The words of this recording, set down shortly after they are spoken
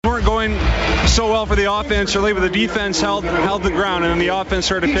going so well for the offense early, but the defense held the ground, and then the offense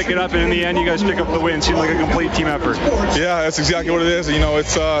started to pick it up, and in the end, you guys pick up the win. Seemed like a complete team effort. Yeah, that's exactly what it is. You know,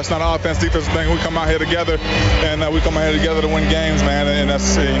 it's not an offense-defense thing. We come out here together, and we come out here together to win games, man. And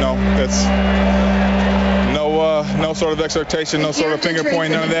that's, you know, that's no sort of exhortation, no sort of finger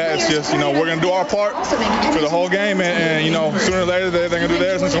pointing, none of that. It's just, you know, we're going to do our part for the whole game, and you know, sooner or later they're going to do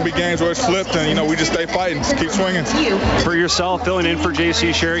theirs, and it's going to be games where it's flipped, and, you know, we just stay fighting, just keep swinging. For yourself, filling in for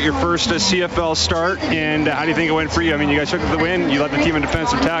J.C. Sherritt, your first CFL start, and how do you think it went for you? I mean, you guys took the win, you led the team in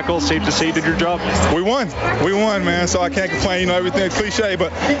defensive tackles, safe to say, did your job. We won, man, so I can't complain. You know, everything's cliche,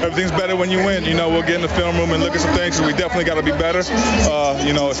 but everything's better when you win. You know, we'll get in the film room and look at some things, so we definitely got to be better.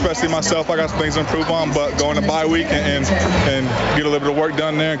 You know, especially myself, I got some things to improve on, but going to bye week and get a little bit of work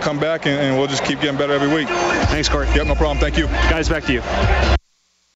done there and come back, and we'll just keep getting better every week. Thanks, Corey. Yep, no problem. Thank you. Guys, back to you.